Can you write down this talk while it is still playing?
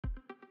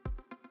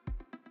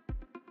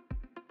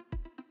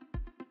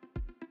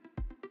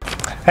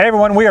Hey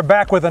everyone, we are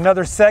back with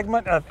another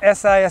segment of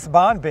Sis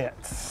Bond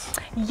Bits.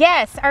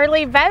 Yes,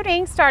 early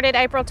voting started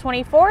April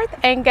 24th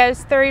and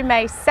goes through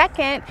May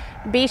 2nd.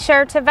 Be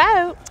sure to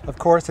vote. Of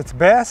course, it's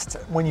best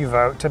when you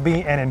vote to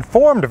be an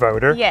informed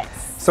voter. Yes.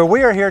 So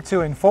we are here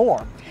to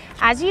inform.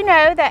 As you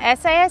know, the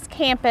SAS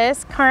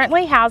campus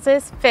currently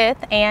houses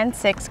 5th and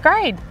 6th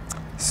grade.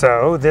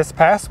 So this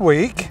past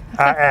week,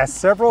 I asked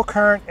several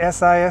current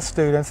SIS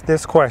students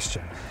this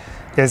question.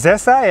 Is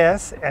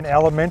SIS an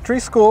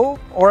elementary school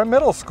or a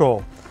middle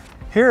school?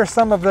 Here are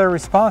some of their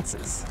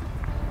responses.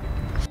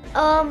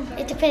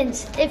 It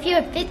depends. If you're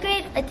in 5th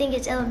grade, I think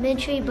it's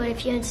elementary, but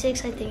if you're in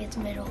 6th, I think it's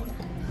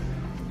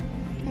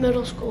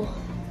middle school.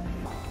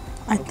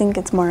 I think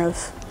it's more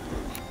of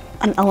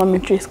an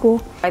elementary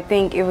school. I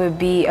think it would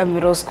be a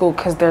middle school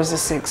because there's a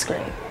 6th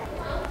grade.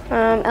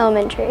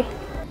 Elementary.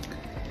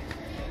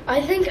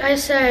 I think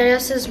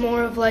SIS is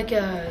more of like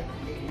a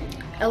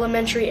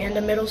elementary and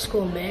a middle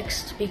school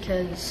mixed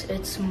because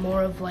it's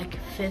more of like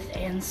 5th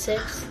and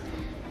 6th,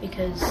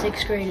 because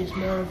 6th grade is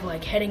more of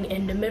like heading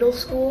into middle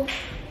school,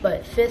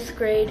 but 5th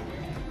grade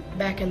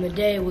back in the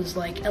day was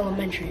like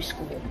elementary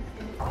school.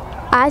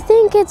 I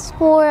think it's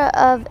more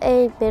of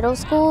a middle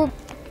school.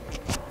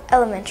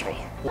 Elementary.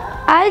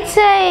 I'd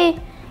say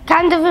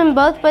kind of in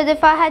both, but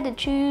if I had to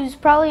choose,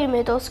 probably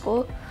middle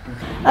school.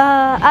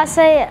 I'd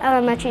say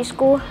elementary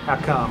school. How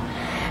come?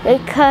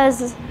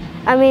 Because,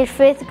 I mean,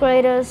 5th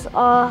graders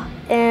are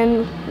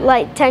in,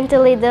 like,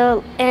 technically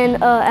they're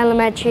in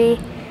elementary.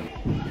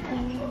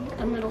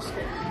 A middle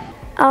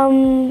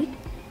school.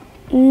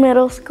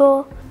 Middle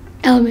school.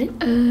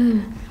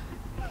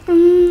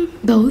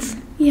 Both,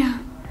 yeah.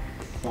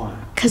 Why?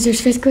 Because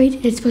there's 5th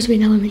grade, it's supposed to be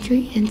in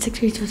elementary, and 6th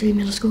grade is supposed to be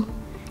middle school.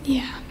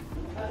 Yeah.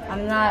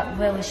 I'm not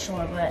really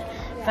sure, but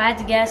if I had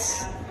to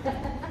guess,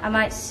 I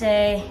might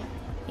say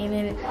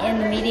even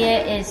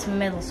intermediate is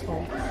middle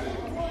school.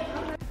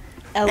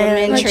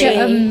 Elementary. Like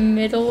a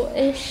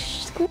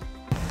middle-ish school.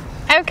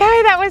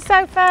 Okay, that was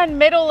so fun.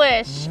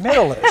 Middle-ish.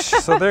 Middle-ish,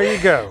 so there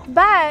you go.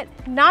 But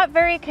not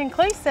very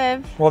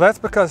conclusive. Well, that's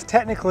because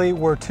technically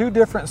we're two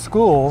different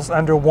schools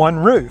under one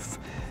roof.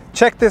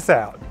 Check this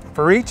out.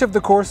 For each of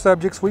the core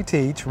subjects we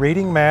teach,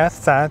 reading, math,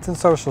 science, and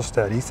social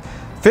studies,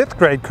 5th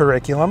grade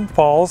curriculum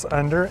falls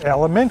under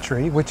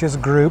elementary, which is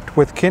grouped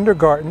with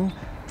kindergarten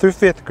through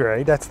 5th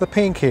grade, that's the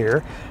pink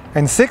here,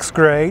 and 6th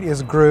grade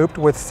is grouped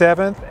with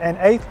 7th and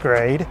 8th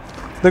grade,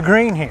 the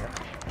green here.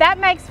 That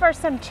makes for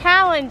some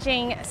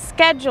challenging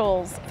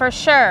schedules for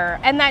sure,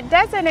 and that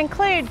doesn't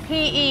include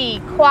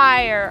PE,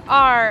 choir,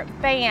 art,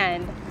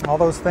 band. All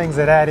those things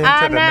that add into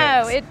the mix.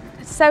 I know,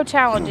 it's so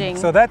challenging.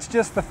 So that's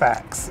just the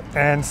facts.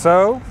 And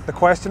so the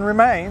question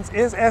remains,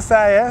 is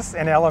SIS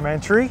an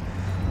elementary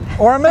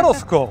or a middle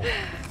school?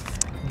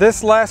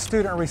 This last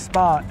student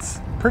response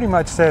pretty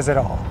much says it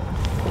all.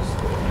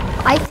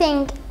 I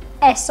think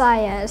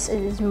SIS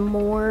is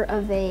more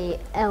of a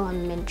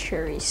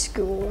elementary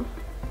school.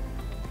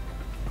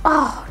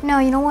 Oh, no,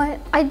 you know what?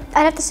 I'd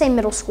have to say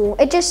middle school.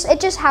 It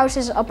just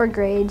houses upper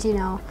grades, you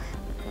know.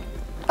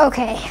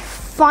 Okay,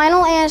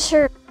 final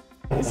answer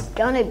is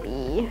gonna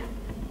be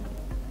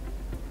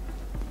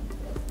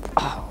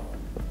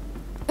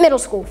middle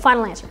school,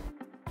 final answer.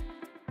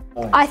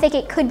 I think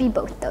it could be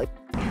both though.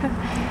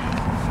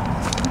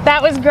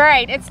 That was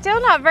great. It's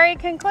still not very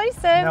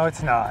conclusive. No,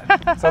 it's not.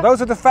 So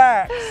those are the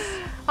facts.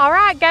 All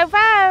right, go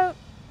vote.